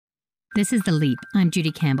This is The Leap. I'm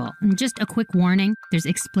Judy Campbell. And just a quick warning, there's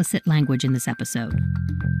explicit language in this episode.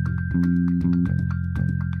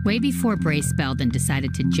 Way before Brace Belden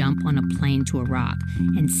decided to jump on a plane to Iraq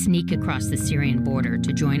and sneak across the Syrian border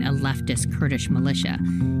to join a leftist Kurdish militia,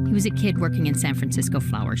 he was a kid working in San Francisco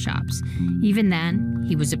flower shops. Even then,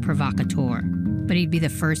 he was a provocateur. But he'd be the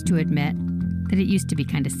first to admit that it used to be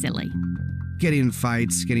kind of silly. Getting in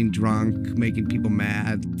fights, getting drunk, making people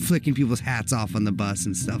mad, flicking people's hats off on the bus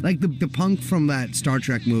and stuff. Like the punk from that Star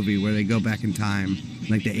Trek movie where they go back in time,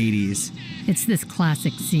 like the 80s. It's this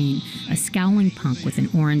classic scene. A scowling punk with an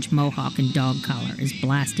orange mohawk and dog collar is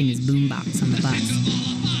blasting his boombox on the bus.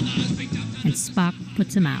 And Spock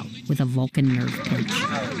puts him out with a Vulcan nerve pinch.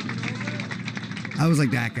 I was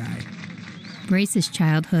like that guy. Brace's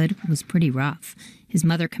childhood was pretty rough. His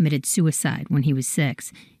mother committed suicide when he was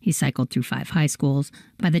 6. He cycled through 5 high schools.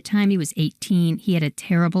 By the time he was 18, he had a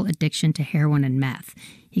terrible addiction to heroin and meth.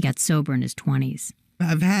 He got sober in his 20s.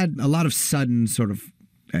 I've had a lot of sudden sort of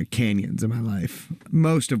canyons in my life,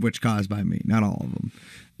 most of which caused by me, not all of them.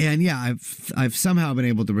 And yeah, I've somehow been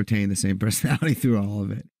able to retain the same personality through all of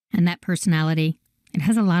it. And that personality, it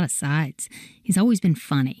has a lot of sides. He's always been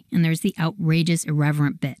funny, and there's the outrageous,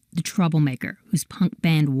 irreverent bit, the troublemaker, whose punk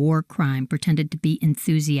band War Crime pretended to be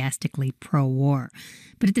enthusiastically pro-war.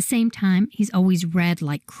 But at the same time, he's always read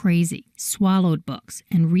like crazy, swallowed books,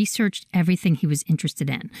 and researched everything he was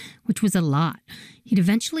interested in, which was a lot. He'd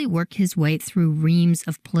eventually work his way through reams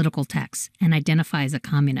of political texts and identify as a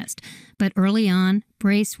communist. But early on,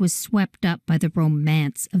 Brace was swept up by the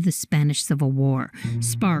romance of the Spanish Civil War,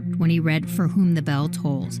 sparked when he read For Whom the Bell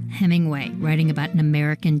Tolls, Hemingway writing about an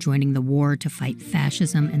American joining the war to fight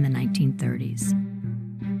fascism in the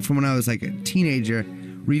 1930s. From when I was like a teenager,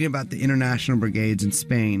 reading about the international brigades in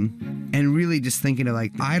Spain and really just thinking of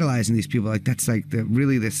like idolizing these people, like that's like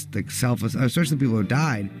this selfless, especially the people who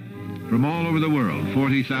died. From all over the world,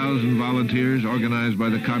 40,000 volunteers organized by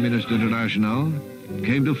the Communist International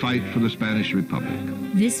came to fight for the Spanish Republic.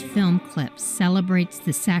 This film clip celebrates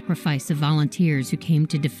the sacrifice of volunteers who came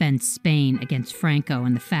to defend Spain against Franco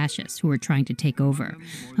and the fascists who were trying to take over.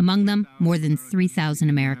 Among them, more than 3,000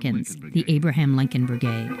 Americans, the Abraham Lincoln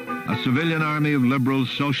Brigade. A civilian army of liberals,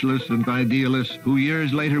 socialists, and idealists who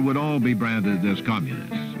years later would all be branded as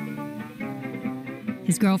communists.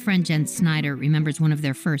 His girlfriend, Jen Snyder, remembers one of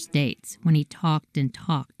their first dates when he talked and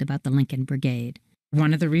talked about the Lincoln Brigade.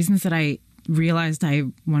 One of the reasons that I realized I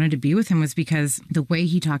wanted to be with him was because the way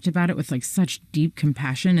he talked about it with like such deep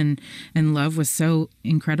compassion and love was so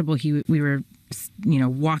incredible. We were,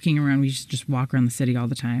 walking around. We used to just walk around the city all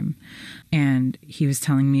the time. And he was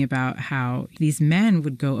telling me about how these men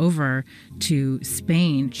would go over to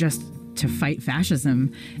Spain just to fight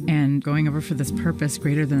fascism and going over for this purpose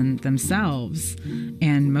greater than themselves.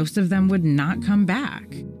 And most of them would not come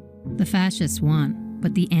back. The fascists won.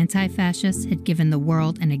 But the anti-fascists had given the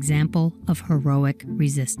world an example of heroic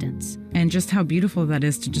resistance. And just how beautiful that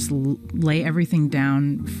is to just lay everything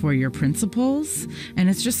down for your principles. And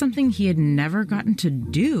it's just something he had never gotten to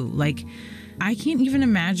do. Like, I can't even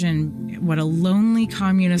imagine what a lonely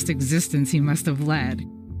communist existence he must have led.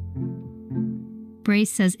 Brace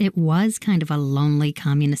says it was kind of a lonely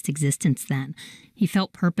communist existence then. He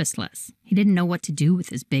felt purposeless. He didn't know what to do with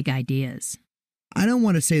his big ideas. I don't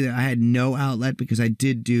want to say that I had no outlet because I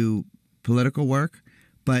did do political work,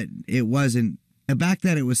 but it wasn't. Back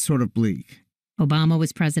then, it was sort of bleak. Obama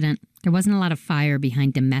was president. There wasn't a lot of fire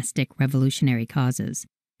behind domestic revolutionary causes.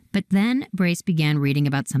 But then Brace began reading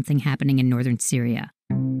about something happening in northern Syria.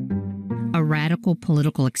 A radical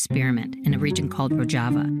political experiment in a region called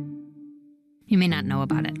Rojava. You may not know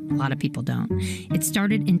about it. A lot of people don't. It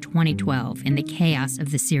started in 2012 in the chaos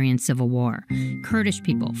of the Syrian civil war. Kurdish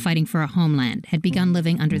people fighting for a homeland had begun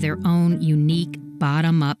living under their own unique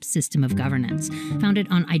bottom-up system of governance, founded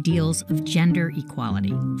on ideals of gender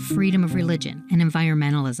equality, freedom of religion, and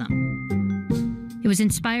environmentalism. It was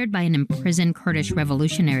inspired by an imprisoned Kurdish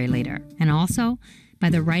revolutionary leader, and also by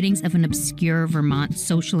the writings of an obscure Vermont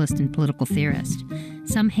socialist and political theorist.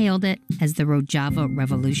 Some hailed it as the Rojava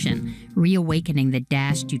Revolution, reawakening the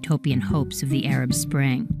dashed utopian hopes of the Arab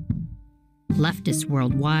Spring. Leftists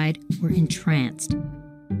worldwide were entranced.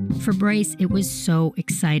 For Brace, it was so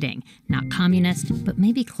exciting. Not communist, but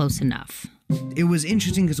maybe close enough. It was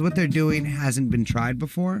interesting because what they're doing hasn't been tried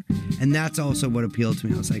before, and that's also what appealed to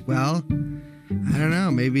me. I was like, well, I don't know,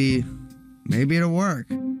 maybe it'll work.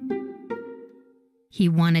 He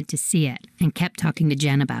wanted to see it and kept talking to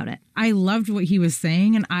Jen about it. I loved what he was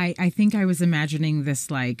saying, and I think I was imagining this,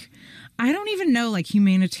 like, I don't even know, like,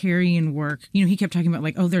 humanitarian work. You know, he kept talking about,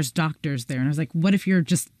 like, oh, there's doctors there. And I was like, what if you're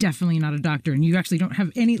just definitely not a doctor and you actually don't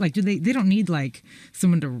have any, like, they don't need, like,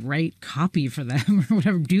 someone to write copy for them or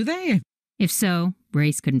whatever, do they? If so,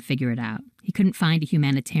 Brace couldn't figure it out. He couldn't find a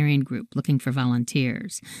humanitarian group looking for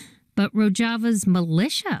volunteers. But Rojava's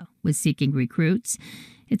militia was seeking recruits.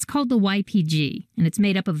 It's called the YPG, and it's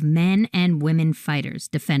made up of men and women fighters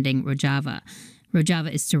defending Rojava. Rojava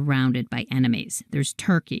is surrounded by enemies. There's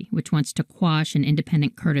Turkey, which wants to quash an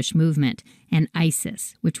independent Kurdish movement, and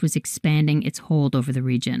ISIS, which was expanding its hold over the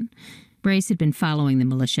region. Brace had been following the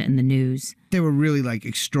militia in the news. They were really, like,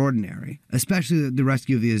 extraordinary, especially the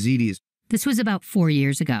rescue of the Yazidis. This was about 4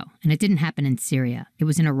 years ago, and it didn't happen in Syria. It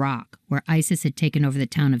was in Iraq, where ISIS had taken over the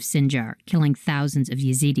town of Sinjar, killing thousands of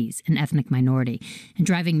Yazidis, an ethnic minority, and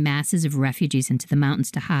driving masses of refugees into the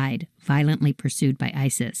mountains to hide, violently pursued by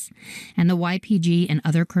ISIS. And the YPG and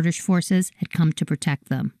other Kurdish forces had come to protect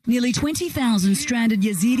them. Nearly 20,000 stranded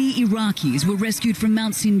Yazidi Iraqis were rescued from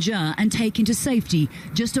Mount Sinjar and taken to safety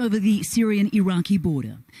just over the Syrian-Iraqi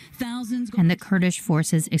border. And the Kurdish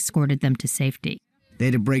forces escorted them to safety. They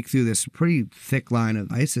had to break through this pretty thick line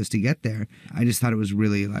of ISIS to get there. I just thought it was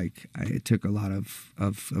really, like, it took a lot of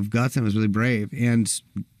guts, and it was really brave and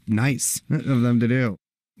nice of them to do.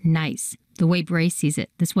 Nice. The way Brace sees it,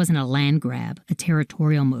 this wasn't a land grab, a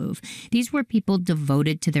territorial move. These were people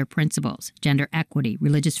devoted to their principles, gender equity,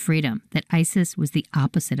 religious freedom, that ISIS was the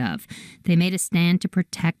opposite of. They made a stand to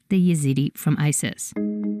protect the Yazidi from ISIS.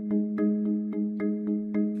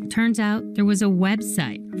 Turns out there was a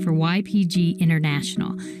website for YPG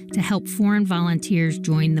International to help foreign volunteers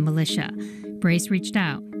join the militia. Brace reached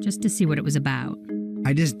out just to see what it was about.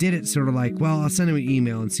 I just did it sort of like, well, I'll send them an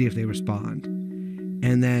email and see if they respond.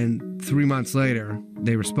 And then 3 months later,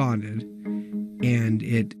 they responded, and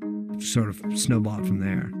it sort of snowballed from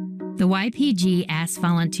there. The YPG asked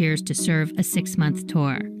volunteers to serve a 6-month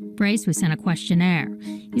tour. Brace was sent a questionnaire.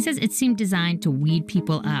 He says it seemed designed to weed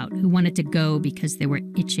people out who wanted to go because they were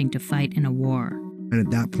itching to fight in a war. And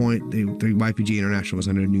at that point, the YPG International was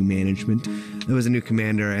under new management. There was a new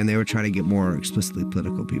commander, and they were trying to get more explicitly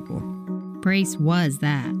political people. Brace was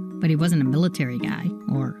that, but he wasn't a military guy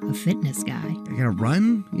or a fitness guy. I gotta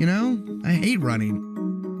run, you know? I hate running.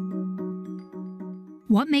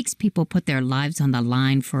 What makes people put their lives on the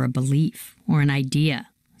line for a belief or an idea,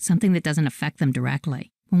 something that doesn't affect them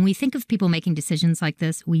directly? When we think of people making decisions like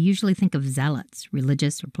this, we usually think of zealots,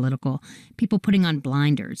 religious or political, people putting on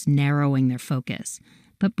blinders, narrowing their focus.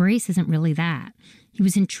 But Brace isn't really that. He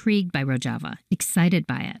was intrigued by Rojava, excited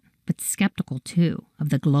by it, but skeptical, too, of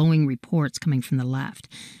the glowing reports coming from the left.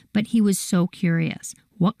 But he was so curious.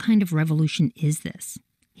 What kind of revolution is this?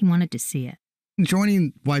 He wanted to see it.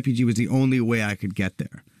 Joining YPG was the only way I could get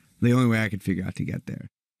there, the only way I could figure out to get there.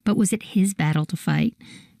 But was it his battle to fight?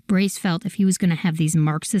 Brace felt if he was going to have these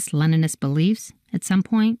Marxist-Leninist beliefs, at some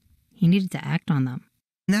point, he needed to act on them.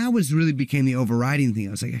 And that was really became the overriding thing.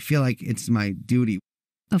 I was like, I feel like it's my duty.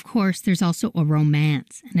 Of course, there's also a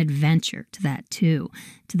romance, an adventure to that, too,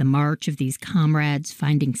 to the march of these comrades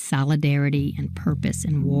finding solidarity and purpose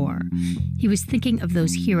in war. He was thinking of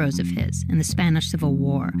those heroes of his in the Spanish Civil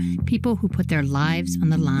War, people who put their lives on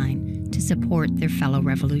the line to support their fellow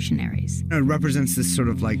revolutionaries. It represents this sort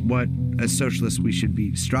of like what as socialists we should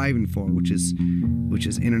be striving for, which is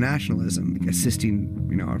internationalism, like assisting,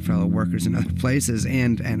 you know, our fellow workers in other places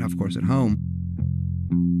and of course at home.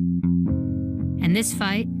 And this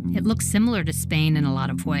fight, it looks similar to Spain in a lot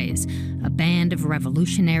of ways. A band of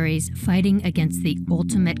revolutionaries fighting against the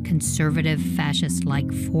ultimate conservative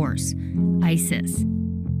fascist-like force, ISIS.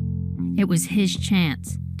 It was his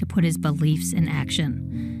chance to put his beliefs in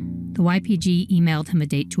action. The YPG emailed him a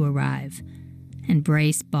date to arrive, and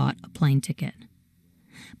Brace bought a plane ticket.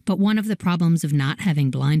 But one of the problems of not having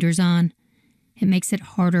blinders on, it makes it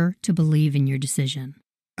harder to believe in your decision.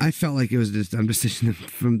 I felt like it was just a dumb decision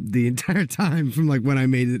from the entire time, from like when I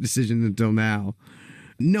made the decision until now.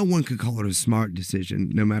 No one could call it a smart decision,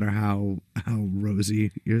 no matter how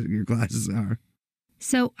rosy your glasses are.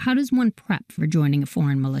 So how does one prep for joining a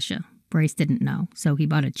foreign militia? Brace didn't know, so he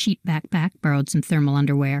bought a cheap backpack, borrowed some thermal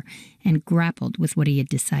underwear, and grappled with what he had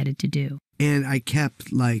decided to do. And I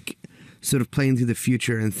kept like sort of playing through the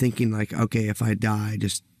future and thinking like, okay, if I die,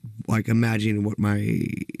 just like imagining what my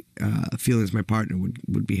feelings my partner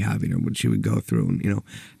would be having or what she would go through, and, you know,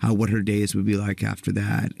 what her days would be like after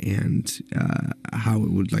that, and how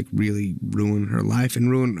it would like really ruin her life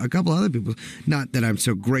and ruin a couple other people's. Not that I'm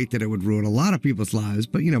so great that it would ruin a lot of people's lives,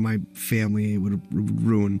 but, you know, my family would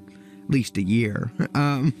ruin at least a year.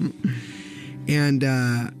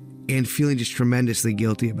 and feeling just tremendously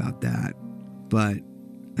guilty about that. But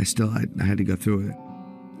I had to go through with it.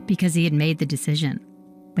 Because he had made the decision.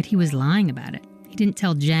 But he was lying about it. He didn't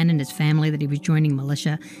tell Jen and his family that he was joining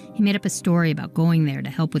militia. He made up a story about going there to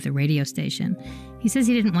help with the radio station. He says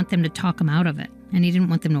he didn't want them to talk him out of it, and he didn't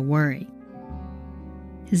want them to worry.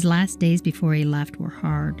 His last days before he left were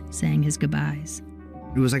hard, saying his goodbyes.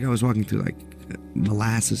 It was like I was walking through like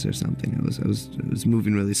molasses or something. It was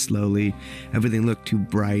moving really slowly. Everything looked too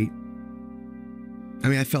bright. I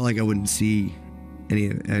mean, I felt like I wouldn't see any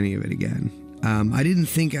of it again. I didn't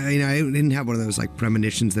think, I didn't have one of those like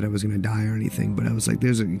premonitions that I was going to die or anything, but I was like,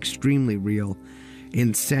 there's an extremely real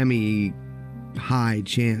and semi-high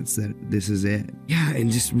chance that this is it. Yeah,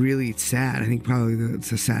 and just really sad. I think probably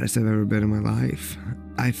it's the saddest I've ever been in my life.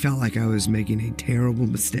 I felt like I was making a terrible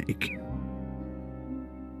mistake.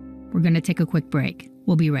 We're going to take a quick break.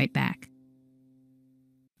 We'll be right back.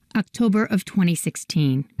 October of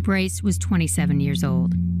 2016, Brace was 27 years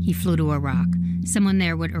old. He flew to Iraq. Someone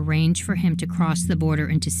there would arrange for him to cross the border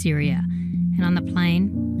into Syria. And on the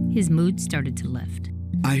plane, his mood started to lift.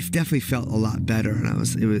 I definitely felt a lot better, and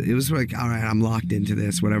it was like, all right, I'm locked into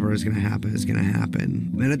this. Whatever is going to happen is going to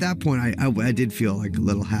happen. And at that point, I did feel like a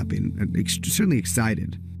little happy and certainly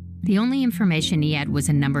excited. The only information he had was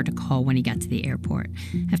a number to call when he got to the airport.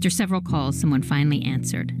 After several calls, someone finally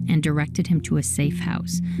answered and directed him to a safe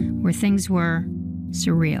house where things were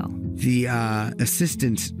surreal. The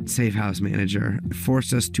assistant safe house manager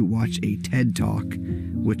forced us to watch a TED Talk,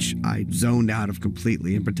 which I zoned out of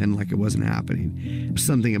completely and pretended like it wasn't happening.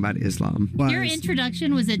 Something about Islam. Your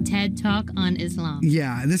introduction was a TED Talk on Islam.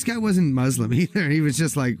 Yeah, this guy wasn't Muslim either. He was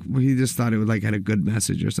just like, he just thought it would like had a good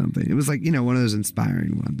message or something. It was like, one of those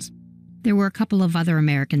inspiring ones. There were a couple of other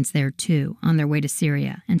Americans there too, on their way to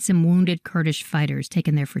Syria, and some wounded Kurdish fighters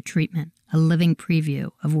taken there for treatment, a living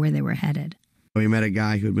preview of where they were headed. We met a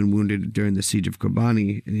guy who had been wounded during the siege of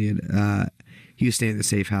Kobani, and he was staying at the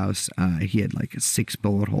safe house. He had like 6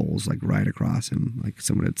 bullet holes like right across him, like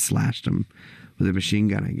someone had slashed him with a machine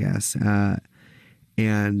gun, I guess.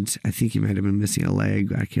 And I think he might have been missing a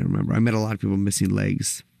leg. I can't remember. I met a lot of people missing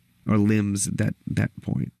legs or limbs at that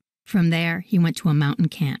point. From there, he went to a mountain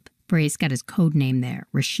camp. Brace got his code name there,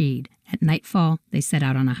 Rashid. At nightfall, they set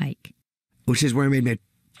out on a hike. Which is where I made my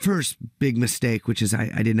first big mistake, which is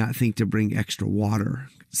I did not think to bring extra water.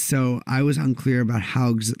 So I was unclear about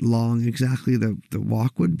how long exactly the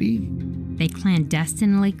walk would be. They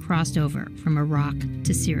clandestinely crossed over from Iraq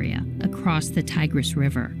to Syria, across the Tigris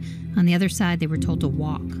River. On the other side, they were told to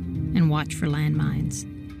walk and watch for landmines.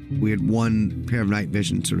 We had one pair of night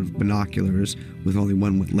vision, sort of binoculars, with only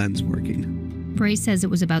one lens working. Brace says it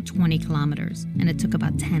was about 20 kilometers, and it took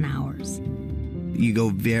about 10 hours. You go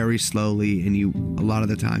very slowly, and a lot of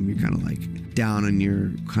the time you're kind of like down on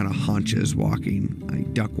your kind of haunches walking,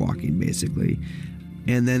 like duck walking basically.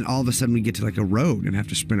 And then all of a sudden we get to like a road and have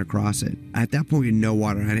to sprint across it. At that point we had no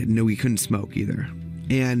water. I didn't know we couldn't smoke either.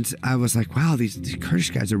 And I was like, wow, these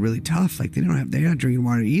Kurdish guys are really tough. Like they're not drinking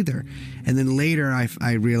water either. And then later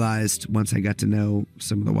I realized, once I got to know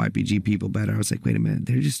some of the YPG people better, I was like, wait a minute,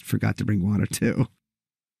 they just forgot to bring water too.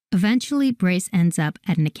 Eventually, Brace ends up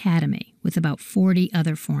at an academy with about 40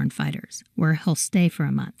 other foreign fighters, where he'll stay for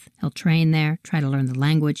a month. He'll train there, try to learn the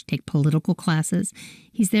language, take political classes.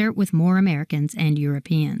 He's there with more Americans and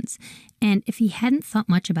Europeans. And if he hadn't thought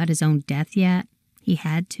much about his own death yet, he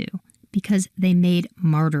had to, because they made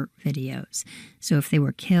martyr videos. So if they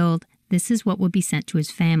were killed, this is what would be sent to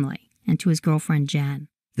his family and to his girlfriend, Jen.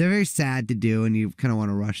 They're very sad to do, and you kind of want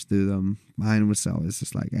to rush through them. Mine was always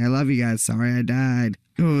just like, I love you guys, sorry I died.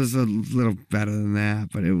 It was a little better than that,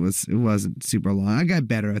 but it wasn't super long. I got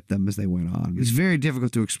better at them as they went on. It's very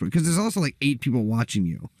difficult to explain, because there's also like 8 people watching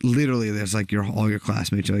you. Literally, there's like all your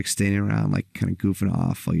classmates are like standing around, like kind of goofing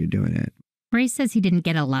off while you're doing it. Brace says he didn't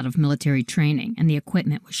get a lot of military training, and the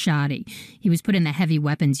equipment was shoddy. He was put in the heavy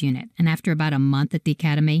weapons unit, and after about a month at the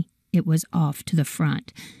academy, it was off to the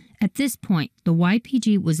front. At this point, the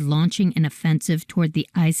YPG was launching an offensive toward the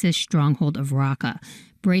ISIS stronghold of Raqqa.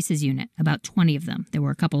 Brace's unit, about 20 of them, there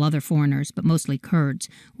were a couple other foreigners, but mostly Kurds,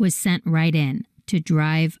 was sent right in to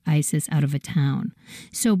drive ISIS out of a town.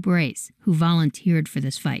 So Brace, who volunteered for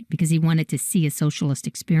this fight because he wanted to see a socialist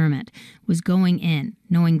experiment, was going in,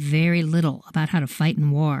 knowing very little about how to fight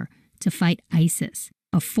in war, to fight ISIS,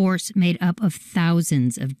 a force made up of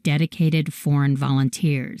thousands of dedicated foreign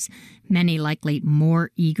volunteers, many likely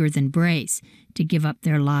more eager than Brace to give up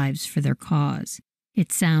their lives for their cause.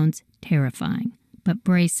 It sounds terrifying, but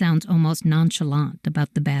Brace sounds almost nonchalant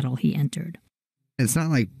about the battle he entered. It's not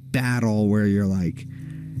like battle where you're like,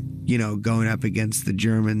 going up against the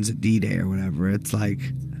Germans at D-Day or whatever. It's like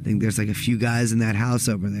I think there's like a few guys in that house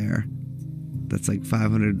over there. That's like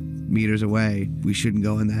 500 meters away. We shouldn't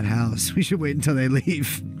go in that house. We should wait until they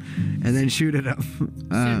leave and then shoot at them.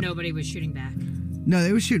 So nobody was shooting back? No,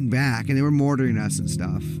 they were shooting back, and they were mortaring us and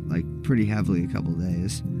stuff, like pretty heavily a couple of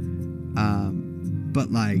days. But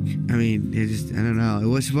like, I mean, it just, I don't know. It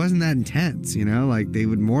wasn't that intense, you know? Like they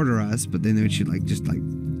would mortar us, but then they would shoot like just like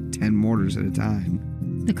 10 mortars at a time.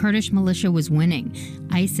 The Kurdish militia was winning.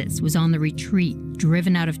 ISIS was on the retreat,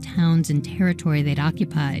 driven out of towns and territory they'd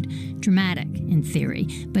occupied. Dramatic, in theory,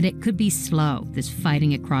 but it could be slow, this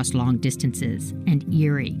fighting across long distances, and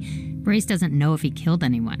eerie. Brace doesn't know if he killed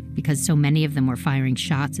anyone, because so many of them were firing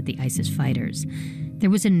shots at the ISIS fighters. There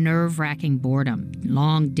was a nerve-wracking boredom,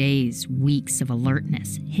 long days, weeks of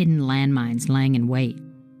alertness, hidden landmines laying in wait.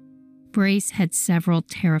 Brace had several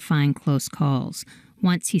terrifying close calls.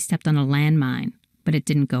 Once he stepped on a landmine, but it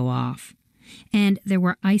didn't go off. And there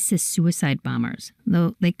were ISIS suicide bombers,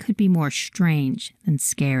 though they could be more strange than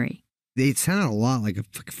scary. They sent out a lot, like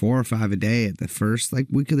 4 or 5 a day at the first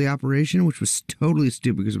week of the operation, which was totally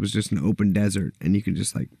stupid because it was just an open desert and you could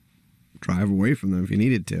just drive away from them if you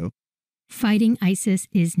needed to. Fighting ISIS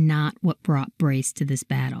is not what brought Brace to this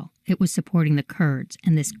battle. It was supporting the Kurds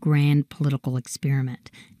and this grand political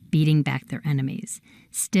experiment, beating back their enemies.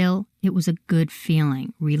 Still, it was a good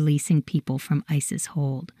feeling, releasing people from ISIS'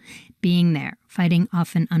 hold. Being there, fighting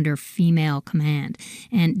often under female command,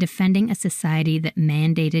 and defending a society that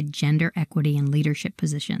mandated gender equity in leadership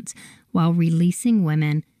positions, while releasing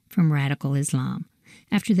women from radical Islam.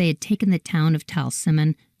 After they had taken the town of Tal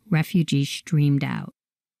Simon, refugees streamed out.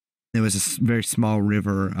 There was a very small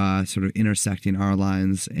river sort of intersecting our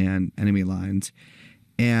lines and enemy lines.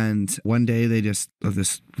 And one day this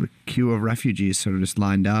queue of refugees sort of just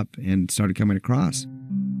lined up and started coming across.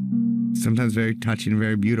 Sometimes very touching and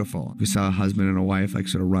very beautiful. We saw a husband and a wife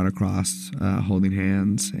sort of run across holding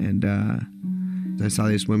hands. And I saw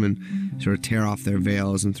these women sort of tear off their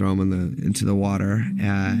veils and throw them into the water.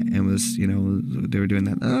 And they were doing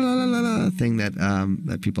that la, la, la, la, thing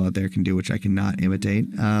that people out there can do, which I cannot imitate.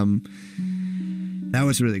 That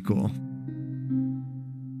was really cool.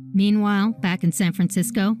 Meanwhile, back in San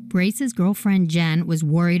Francisco, Brace's girlfriend Jen was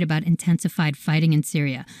worried about intensified fighting in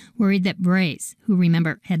Syria, worried that Brace, who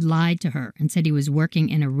remember had lied to her and said he was working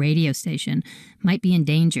in a radio station, might be in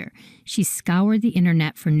danger. She scoured the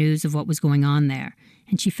internet for news of what was going on there,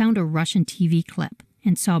 and she found a Russian TV clip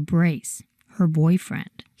and saw Brace, her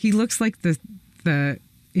boyfriend. He looks like the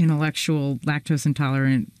intellectual, lactose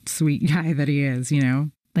intolerant, sweet guy that he is, you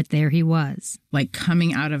know? But there he was.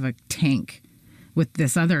 Coming out of a tank with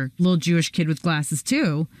this other little Jewish kid with glasses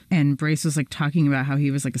too. And Brace was talking about how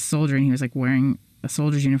he was a soldier and he was wearing a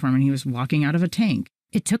soldier's uniform and he was walking out of a tank.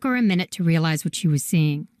 It took her a minute to realize what she was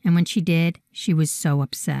seeing. And when she did, she was so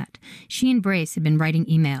upset. She and Brace had been writing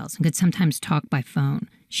emails and could sometimes talk by phone.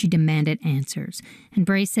 She demanded answers. And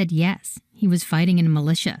Brace said yes, he was fighting in a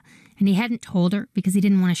militia. And he hadn't told her because he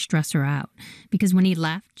didn't want to stress her out. Because when he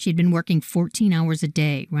left, she'd been working 14 hours a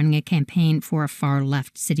day running a campaign for a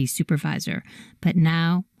far-left city supervisor. But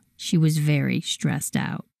now she was very stressed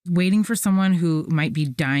out. Waiting for someone who might be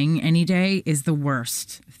dying any day is the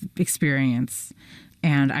worst experience.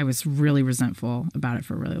 And I was really resentful about it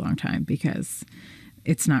for a really long time because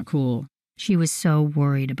it's not cool. She was so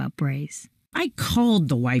worried about Brace. I called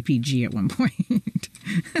the YPG at one point.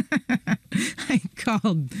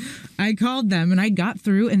 I called them and I got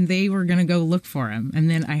through and they were going to go look for him. And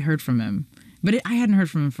then I heard from him. But I hadn't heard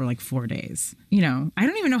from him for 4 days. I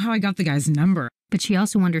don't even know how I got the guy's number. But she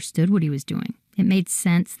also understood what he was doing. It made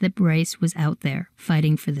sense that Brace was out there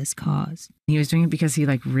fighting for this cause. He was doing it because he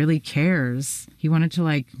really cares. He wanted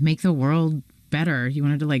to make the world better. He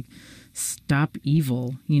wanted to stop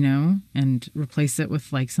evil, and replace it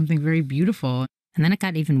with something very beautiful. And then it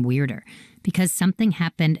got even weirder because something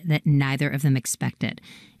happened that neither of them expected.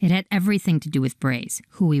 It had everything to do with Brace,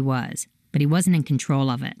 who he was, but he wasn't in control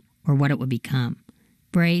of it or what it would become.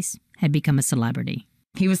 Brace had become a celebrity.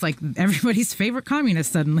 He was everybody's favorite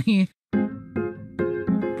communist suddenly.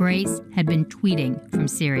 Brace had been tweeting from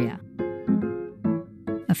Syria.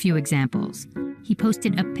 A few examples. He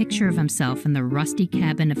posted a picture of himself in the rusty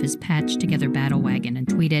cabin of his patched-together battle wagon and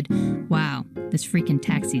tweeted, "Wow, this freaking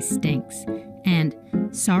taxi stinks." And,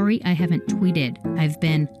 "Sorry I haven't tweeted. I've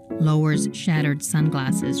been," lowers shattered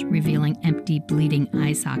sunglasses, revealing empty, bleeding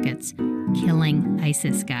eye sockets, "killing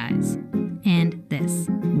ISIS guys." And this,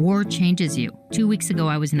 "War changes you. 2 weeks ago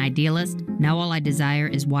I was an idealist. Now all I desire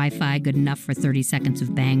is Wi-Fi good enough for 30 seconds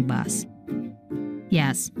of Bang Bus."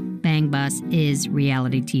 Yes, Bang Bus is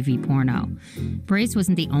reality TV porno. Brace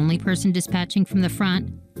wasn't the only person dispatching from the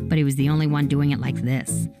front, but he was the only one doing it like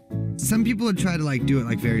this. Some people would try to like do it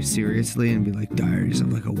like very seriously and be like diaries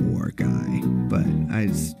of like a war guy. But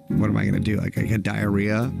what am I going to do? Like I get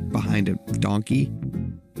diarrhea behind a donkey?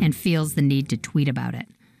 And feels the need to tweet about it.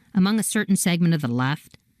 Among a certain segment of the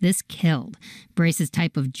left, this killed. Brace's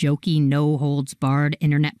type of jokey, no-holds-barred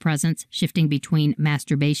internet presence, shifting between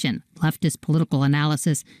masturbation, leftist political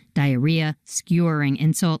analysis, diarrhea, skewering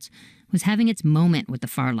insults, was having its moment with the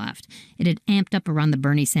far left. It had amped up around the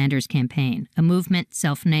Bernie Sanders campaign, a movement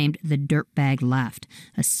self-named the dirtbag left,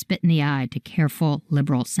 a spit in the eye to careful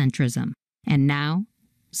liberal centrism. And now,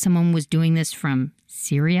 someone was doing this from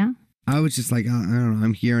Syria? I was just like, I don't know,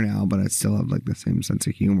 I'm here now, but I still have like the same sense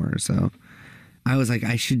of humor, so I was like,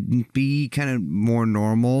 I should be kind of more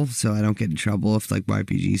normal so I don't get in trouble if like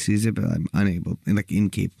YPG sees it, but I'm unable and like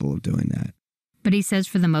incapable of doing that. But he says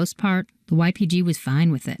for the most part, the YPG was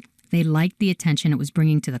fine with it. They liked the attention it was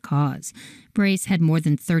bringing to the cause. Brace had more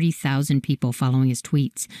than 30,000 people following his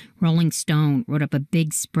tweets. Rolling Stone wrote up a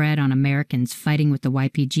big spread on Americans fighting with the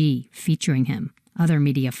YPG, featuring him. Other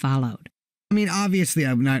media followed. I mean, obviously,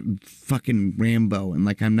 I'm not fucking Rambo, and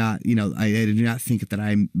like I'm not, I do not think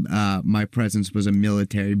that my presence was a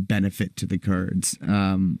military benefit to the Kurds.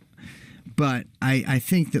 But I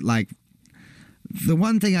think that like the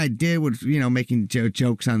one thing I did was, making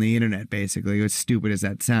jokes on the internet, basically, as stupid as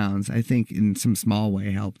that sounds, I think in some small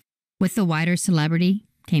way helped. With the wider celebrity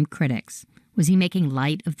came critics. Was he making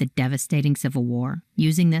light of the devastating civil war,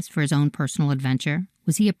 using this for his own personal adventure?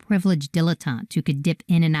 Was he a privileged dilettante who could dip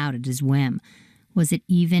in and out at his whim? Was it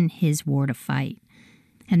even his war to fight?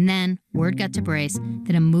 And then word got to Brace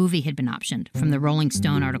that a movie had been optioned from the Rolling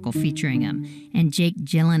Stone article featuring him, and Jake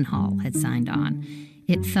Gyllenhaal had signed on.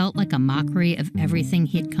 It felt like a mockery of everything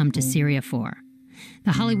he had come to Syria for.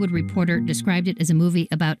 The Hollywood Reporter described it as a movie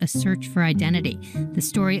about a search for identity, the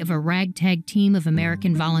story of a ragtag team of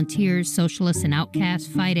American volunteers, socialists, and outcasts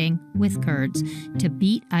fighting, with Kurds, to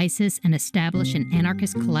beat ISIS and establish an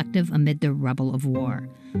anarchist collective amid the rubble of war.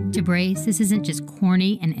 To Brace, this isn't just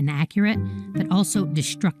corny and inaccurate, but also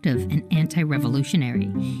destructive and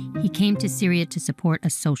anti-revolutionary. He came to Syria to support a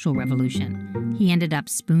social revolution. He ended up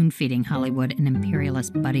spoon-feeding Hollywood an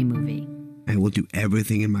imperialist buddy movie. I will do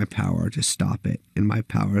everything in my power to stop it. And my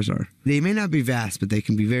powers they may not be vast, but they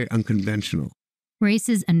can be very unconventional.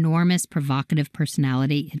 Brace's enormous, provocative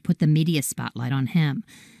personality had put the media spotlight on him.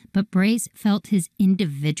 But Brace felt his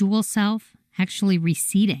individual self actually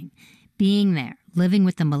receding. Being there, living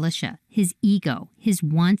with the militia, his ego, his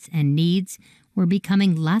wants and needs were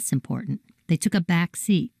becoming less important. They took a back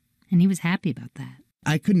seat, and he was happy about that.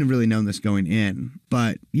 I couldn't have really known this going in,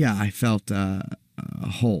 but yeah, I felt a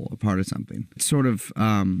part of something. It sort of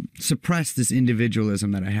suppressed this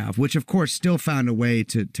individualism that I have, which of course still found a way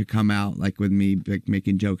to come out, like with me like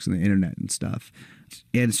making jokes on the internet and stuff.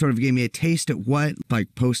 And sort of gave me a taste at what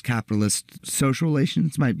like post-capitalist social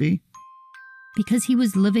relations might be. Because he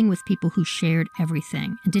was living with people who shared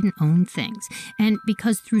everything and didn't own things. And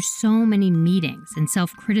because through so many meetings and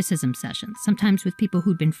self-criticism sessions, sometimes with people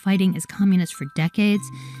who'd been fighting as communists for decades,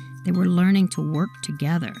 they were learning to work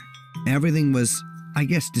together. Everything was, I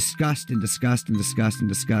guess, discussed, and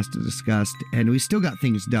we still got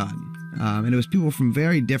things done. And it was people from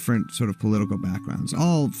very different sort of political backgrounds,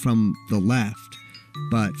 all from the left,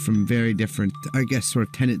 but from very different, I guess, sort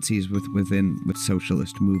of tendencies with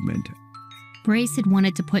socialist movement. Brace had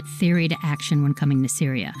wanted to put theory to action when coming to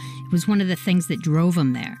Syria. It was one of the things that drove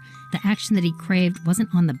him there. The action that he craved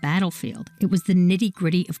wasn't on the battlefield. It was the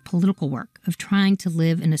nitty-gritty of political work, of trying to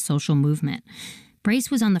live in a social movement.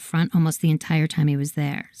 Brace was on the front almost the entire time he was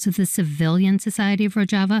there. So the civilian society of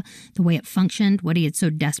Rojava, the way it functioned, what he had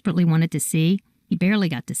so desperately wanted to see, he barely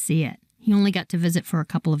got to see it. He only got to visit for a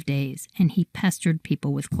couple of days, and he pestered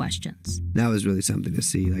people with questions. That was really something to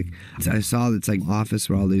see. Like, I saw this like office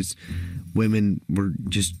where all these women were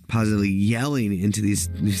just positively yelling into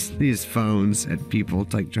these phones at people,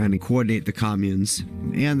 like trying to coordinate the communes,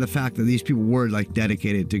 and the fact that these people were like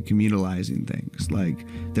dedicated to communalizing things. Like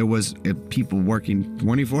there was people working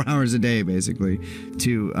 24 hours a day basically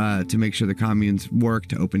to make sure the communes worked,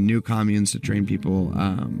 to open new communes, to train people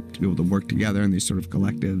to be able to work together in these sort of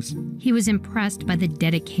collectives. He was impressed by the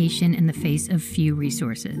dedication in the face of few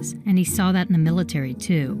resources, and he saw that in the military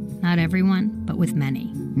too. Not everyone, but with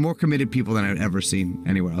many. More committed people than I'd ever seen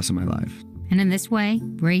anywhere else in my life. And in this way,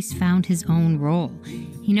 Brace found his own role.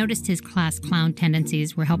 He noticed his class clown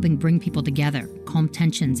tendencies were helping bring people together, calm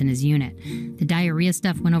tensions in his unit. The diarrhea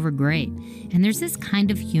stuff went over great. And there's this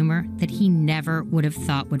kind of humor that he never would have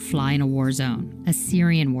thought would fly in a war zone, a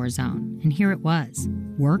Syrian war zone. And here it was,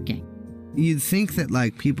 working. You'd think that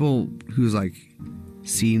like people who's like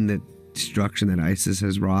seen the destruction that ISIS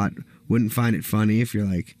has wrought wouldn't find it funny if you're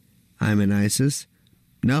like, I'm in ISIS.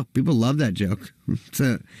 No, people love that joke. It's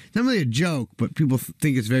not really a joke, but people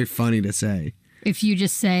think it's very funny to say. If you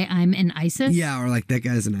just say, I'm in ISIS? Yeah, or like, that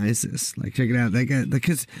guy's in ISIS. Like, check it out. That guy,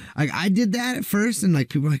 because like, I did that at first, and like,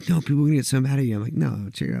 people were like, no, people are going to get so mad at you. I'm like, no,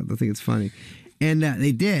 check it out. They'll think it's funny. And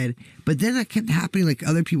they did. But then that kept happening. Like,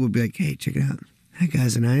 other people would be like, hey, check it out. That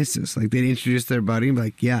guy's in ISIS. Like, they'd introduce their buddy and be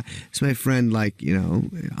like, yeah, it's my friend, like, you know,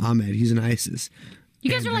 Ahmed. He's in ISIS. You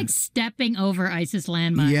guys are like stepping over ISIS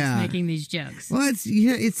landmines, making these jokes. Well, what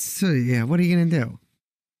are you going to do?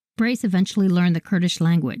 Brace eventually learned the Kurdish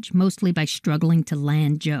language, mostly by struggling to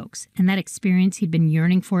land jokes. And that experience he'd been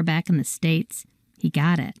yearning for back in the States, he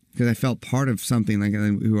got it. Because I felt part of something, like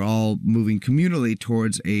we were all moving communally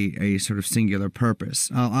towards a sort of singular purpose.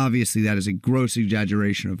 Obviously, that is a gross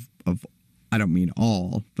exaggeration of I don't mean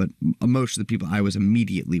all, but most of the people I was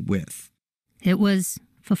immediately with. It was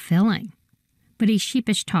fulfilling. But he's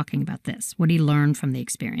sheepish talking about this, what he learned from the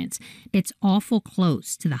experience. It's awful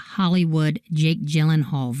close to the Hollywood Jake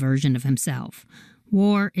Gyllenhaal version of himself.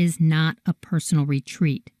 War is not a personal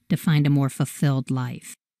retreat to find a more fulfilled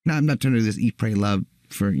life. No, I'm not trying to do this eat, pray, love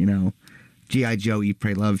for, you know, G.I. Joe, eat,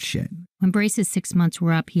 pray, love shit. When Brace's 6 months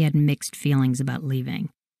were up, he had mixed feelings about leaving.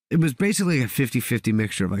 It was basically a 50-50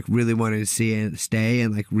 mixture of like really wanting to stay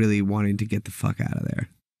and like really wanting to get the fuck out of there.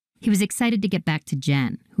 He was excited to get back to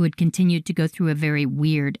Jen, who had continued to go through a very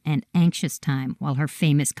weird and anxious time while her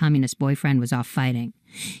famous communist boyfriend was off fighting.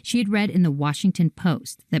 She had read in the Washington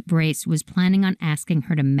Post that Brace was planning on asking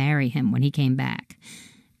her to marry him when he came back.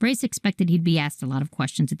 Brace expected he'd be asked a lot of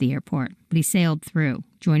questions at the airport, but he sailed through.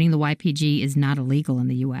 Joining the YPG is not illegal in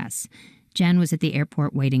the U.S. Jen was at the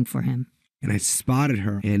airport waiting for him. And I spotted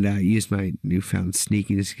her and used my newfound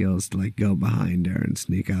sneaking skills to like go behind her and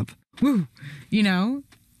sneak up. Woo! You know?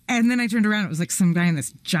 And then I turned around. It was like some guy in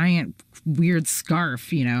this giant, weird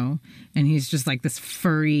scarf, you know? And he's just like this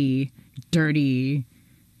furry, dirty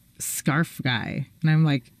scarf guy. And I'm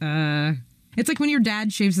like, It's like when your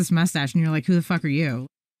dad shaves his mustache and you're like, who the fuck are you?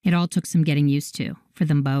 It all took some getting used to for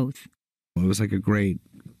them both. It was like a great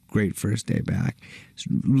first day back. It's a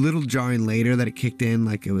little jarring later that it kicked in.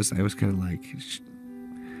 Like I was kind of like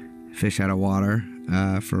fish out of water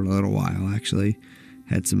for a little while, actually.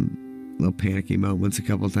 Had some little panicky moments a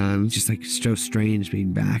couple times. Just like so strange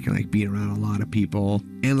being back and like being around a lot of people.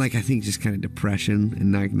 And like I think just kind of depression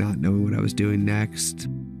and like not knowing what I was doing next.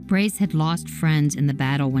 Brace had lost friends in the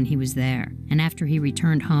battle when he was there, and after he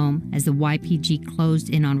returned home, as the YPG closed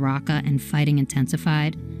in on Raqqa and fighting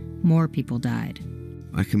intensified, more people died.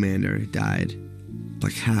 My commander died.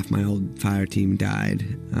 Like half my old fire team died.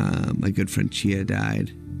 My good friend Chia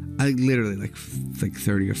died. I literally like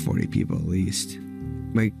 30 or 40 people at least.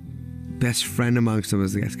 My best friend amongst them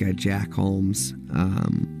was this guy Jack Holmes.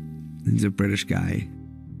 He's a British guy.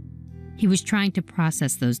 He was trying to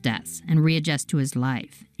process those deaths and readjust to his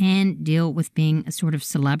life and deal with being a sort of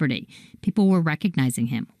celebrity. People were recognizing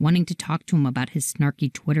him, wanting to talk to him about his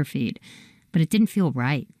snarky Twitter feed. But it didn't feel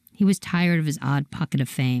right. He was tired of his odd pocket of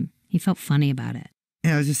fame. He felt funny about it.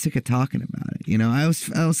 Yeah, I was just sick of talking about it. You know, I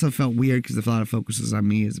also felt weird because a lot of focus was on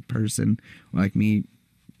me as a person, or like me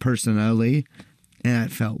personally, and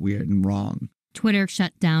it felt weird and wrong. Twitter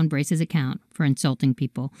shut down Brace's account for insulting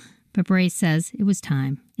people. But Brace says it was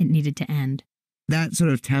time. It needed to end. That sort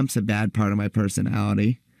of tempts a bad part of my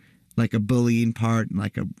personality, like a bullying part, and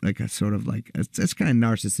like a sort of like it's kind of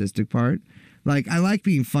narcissistic part. Like I like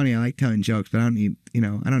being funny, I like telling jokes, but I don't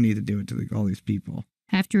need to do it to all these people.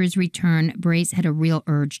 After his return, Brace had a real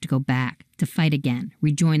urge to go back, to fight again,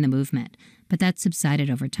 rejoin the movement. But that subsided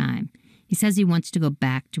over time. He says he wants to go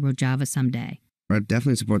back to Rojava someday. I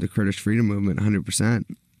definitely support the Kurdish freedom movement 100%.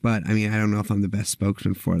 But, I mean, I don't know if I'm the best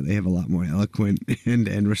spokesman for it. They have a lot more eloquent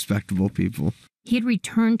and respectable people. He had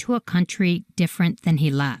returned to a country different than he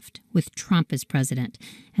left, with Trump as president.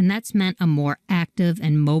 And that's meant a more active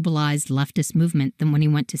and mobilized leftist movement than when he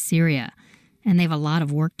went to Syria. And they have a lot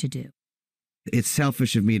of work to do. It's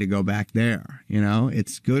selfish of me to go back there, you know?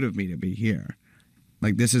 It's good of me to be here.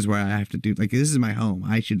 Like, this is where I have to do... Like, this is my home.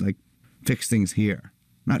 I should, like, fix things here.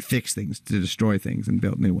 Not fix things, to destroy things and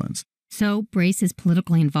build new ones. So Brace is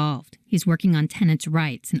politically involved. He's working on tenants'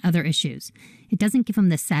 rights and other issues. It doesn't give him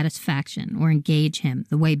the satisfaction or engage him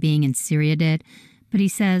the way being in Syria did, but he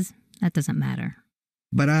says that doesn't matter.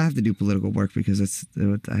 But I have to do political work because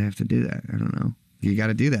I have to do that. I don't know. You got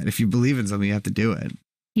to do that. If you believe in something, you have to do it.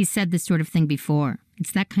 He's said this sort of thing before.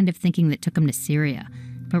 It's that kind of thinking that took him to Syria.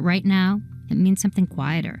 But right now, it means something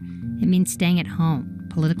quieter. It means staying at home,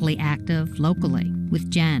 politically active, locally, with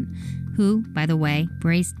Jen, who, by the way,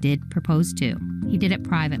 Brace did propose to. He did it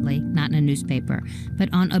privately, not in a newspaper, but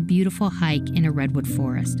on a beautiful hike in a redwood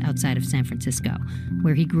forest outside of San Francisco,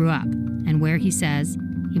 where he grew up and where he says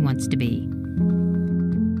he wants to be.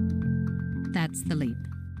 That's The Leap.